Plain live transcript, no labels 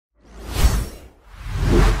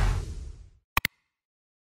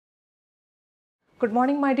Good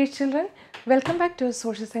morning, my dear children. Welcome back to a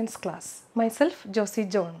social science class. Myself, Josy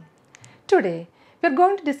John. Today, we are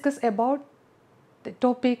going to discuss about the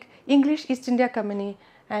topic English East India Company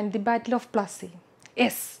and the Battle of Plassey.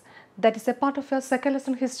 Yes, that is a part of your second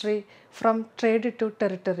lesson history from trade to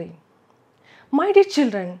territory. My dear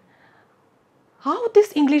children, how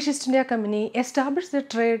this English East India Company established the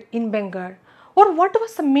trade in Bengal, or what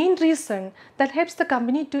was the main reason that helps the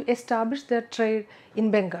company to establish their trade in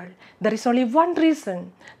Bengal? There is only one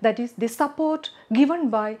reason, that is the support given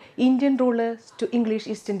by Indian rulers to English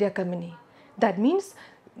East India Company. That means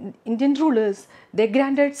Indian rulers, they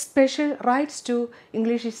granted special rights to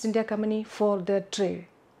English East India Company for their trade.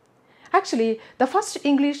 Actually, the first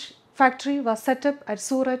English factory was set up at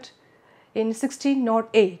Surat in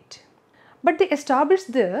 1608. But they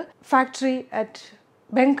established the factory at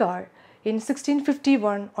Bengal in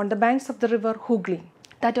 1651 on the banks of the river Hooghly.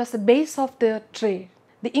 That was the base of their trade.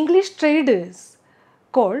 The English traders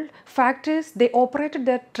called factories, they operated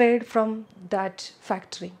their trade from that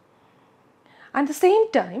factory. At the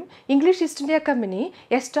same time, English East India Company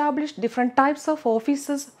established different types of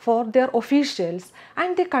offices for their officials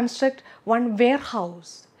and they construct one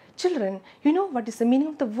warehouse. Children, you know what is the meaning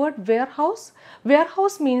of the word warehouse?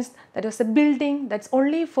 Warehouse means that is a building that's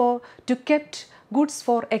only to keep goods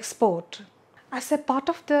for export. As a part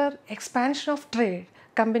of their expansion of trade,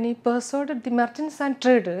 company persuaded the merchants and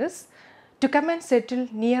traders to come and settle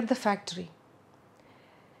near the factory.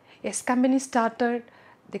 Yes, company started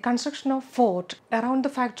the construction of fort around the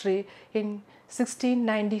factory in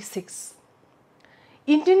 1696.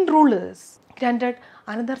 Indian rulers granted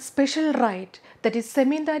another special right, that is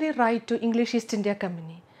semindari right to English East India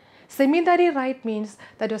Company. Semindari right means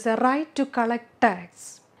that was a right to collect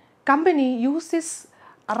tax. Company used this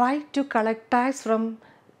right to collect tax from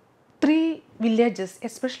 3 villages,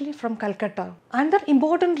 especially from Calcutta. Another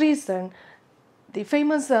important reason, the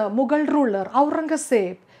famous Mughal ruler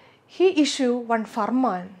Aurangzeb, he issued one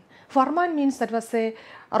farman. Farman means that was a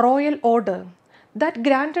royal order that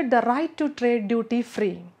granted the right to trade duty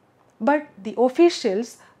free. But the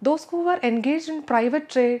officials, those who were engaged in private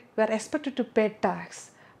trade, were expected to pay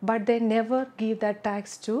tax, but they never give that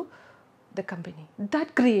tax to the company.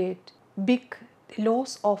 That create big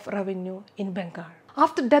loss of revenue in Bengal.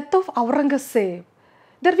 After death of Aurangzeb,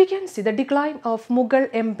 there we can see the decline of Mughal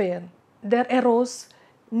Empire. There arose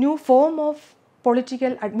new form of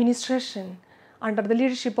political administration under the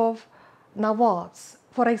leadership of Nawabs.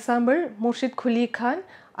 For example, Murshid Quli Khan,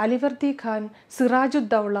 Alivardi Khan,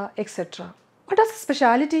 Sirajud-Dawla, etc. What is the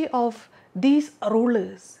speciality of these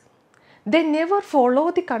rulers? They never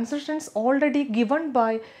follow the concessions already given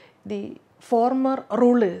by the former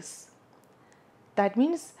rulers. That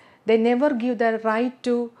means they never give the right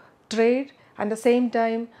to trade and at the same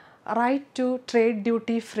time right to trade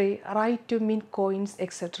duty free, right to mint coins,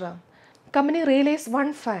 etc. Company realized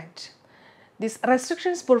one fact. These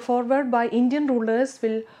restrictions put forward by Indian rulers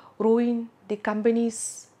will ruin the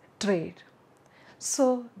company's trade.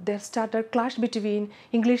 So there started clash between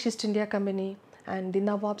English East India Company and the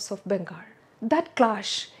Nawabs of Bengal. That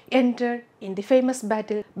clash ended in the famous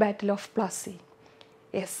Battle of Plassey.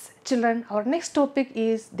 Yes, children, our next topic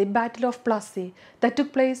is the Battle of Plassey that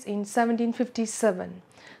took place in 1757.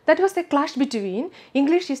 That was a clash between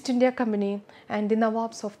English East India Company and the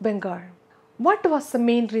Nawabs of Bengal. What was the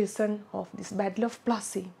main reason of this Battle of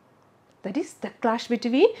Plassey? That is the clash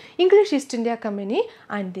between English East India Company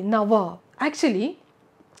and the Nawab. Actually,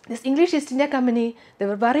 this English East India Company, they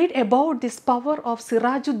were worried about this power of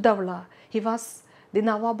Sirajud-Dawla. He was the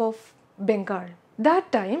Nawab of Bengal.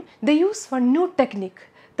 That time, they used one new technique.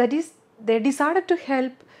 That is, they decided to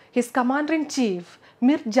help his commander-in-chief,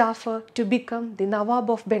 Mir Jafar, to become the Nawab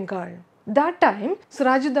of Bengal. That time,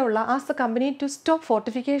 Sirajud-Dawla asked the company to stop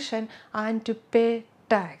fortification and to pay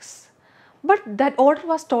tax. But that order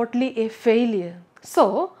was totally a failure.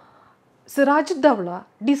 So, Sirajud-Dawla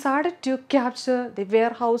decided to capture the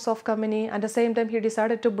warehouse of company and at the same time he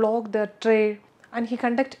decided to block their trade and he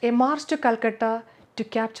conducted a march to Calcutta to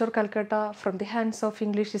capture Calcutta from the hands of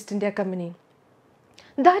English East India Company.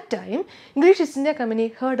 That time, English East India Company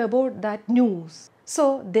heard about that news.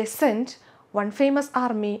 So, they sent one famous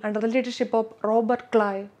army under the leadership of Robert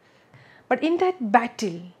Clive. But in that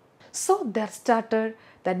battle, so there started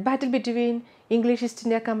that battle between English East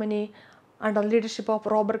India Company under the leadership of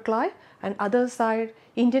Robert Clive and other side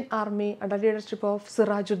Indian army under the leadership of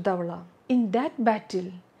Sirajud-Dawla. In that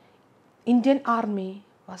battle, Indian army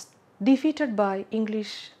was defeated by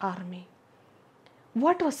English army.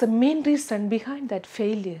 What was the main reason behind that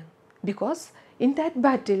failure? Because in that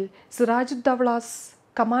battle, Sirajud-Dawla's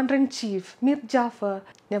commander-in-chief Mir Jafar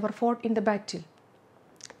never fought in the battle.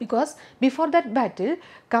 because before that battle,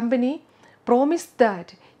 company promised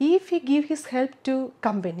that if he give his help to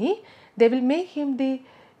company, they will make him the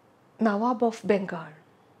Nawab of Bengal.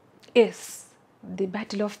 Yes, the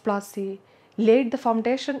Battle of Plassey laid the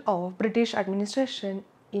foundation of British administration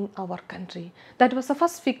in our country. That was the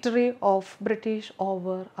first victory of British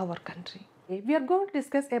over our country. We are going to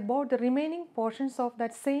discuss about the remaining portions of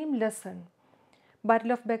that same lesson,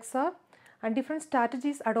 Battle of Bexar, and different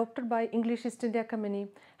strategies adopted by English East India Company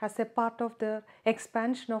as a part of the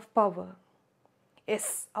expansion of power.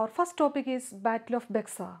 Yes, our first topic is Battle of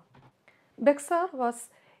Bexar. Bexar was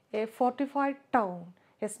a fortified town,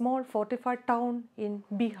 a small fortified town in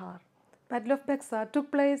Bihar. Battle of Bexar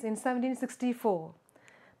took place in 1764.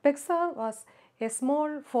 Bexar was a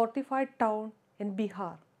small fortified town in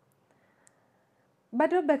Bihar.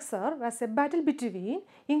 Battle of Bexar was a battle between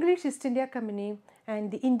English East India Company and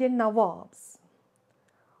the Indian Nawabs.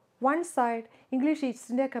 One side, English East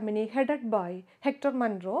India Company headed by Hector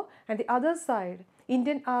Munro, and the other side,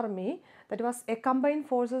 Indian Army, that was a combined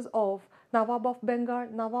forces of Nawab of Bengal,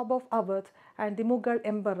 Nawab of Awadh and the Mughal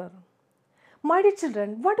Emperor. My dear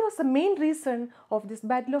children, what was the main reason of this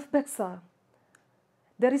Battle of Bexar?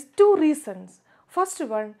 There is two reasons. First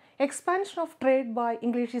one, expansion of trade by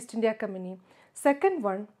English East India Company. Second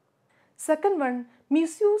one,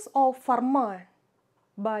 misuse of farmland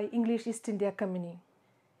by English East India Company.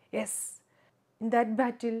 Yes, in that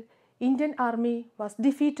battle, Indian Army was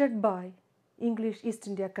defeated by English East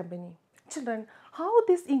India Company. Children, how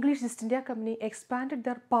this English East India Company expanded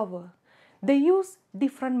their power? They used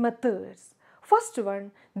different methods. First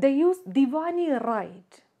one, they used Diwani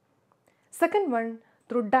right. Second one,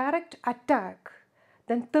 through direct attack.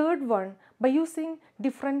 Then third one, by using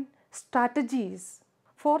different strategies.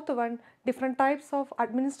 Fourth one, different types of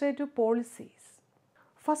administrative policies.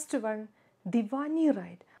 First one, Diwani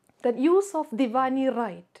right. The use of Diwani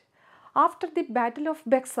right. After the Battle of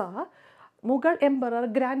Bexar, Mughal Emperor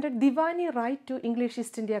granted Diwani right to English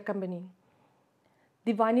East India Company.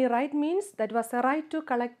 Diwani right means that was a right to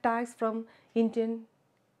collect tax from Indian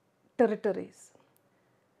territories.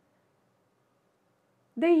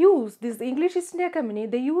 They use this English East India Company,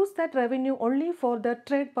 they use that revenue only for the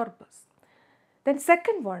trade purpose. Then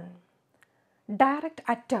second one, direct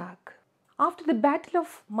attack. After the Battle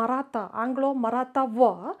of Maratha, Anglo-Maratha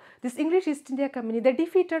War, this English East India Company, they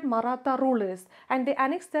defeated Maratha rulers and they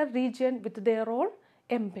annexed their region with their own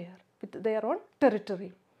empire, with their own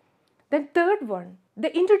territory. Then third one,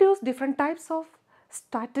 they introduced different types of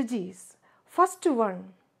strategies. First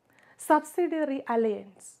one, subsidiary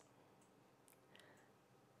alliance.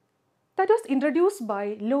 That was introduced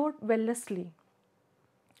by Lord Wellesley.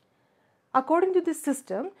 According to this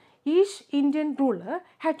system, each Indian ruler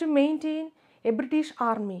had to maintain a British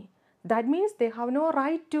army. That means they have no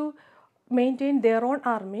right to maintain their own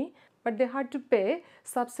army, but they had to pay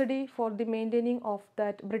subsidy for the maintaining of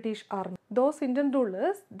that British army. Those Indian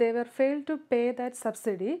rulers, they were failed to pay that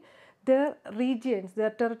subsidy. Their regions,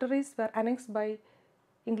 their territories were annexed by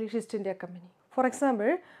English East India Company. For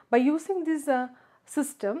example, by using this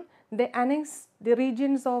system, they annexed the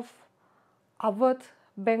regions of Awadh,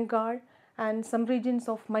 Bengal and some regions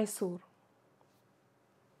of Mysore.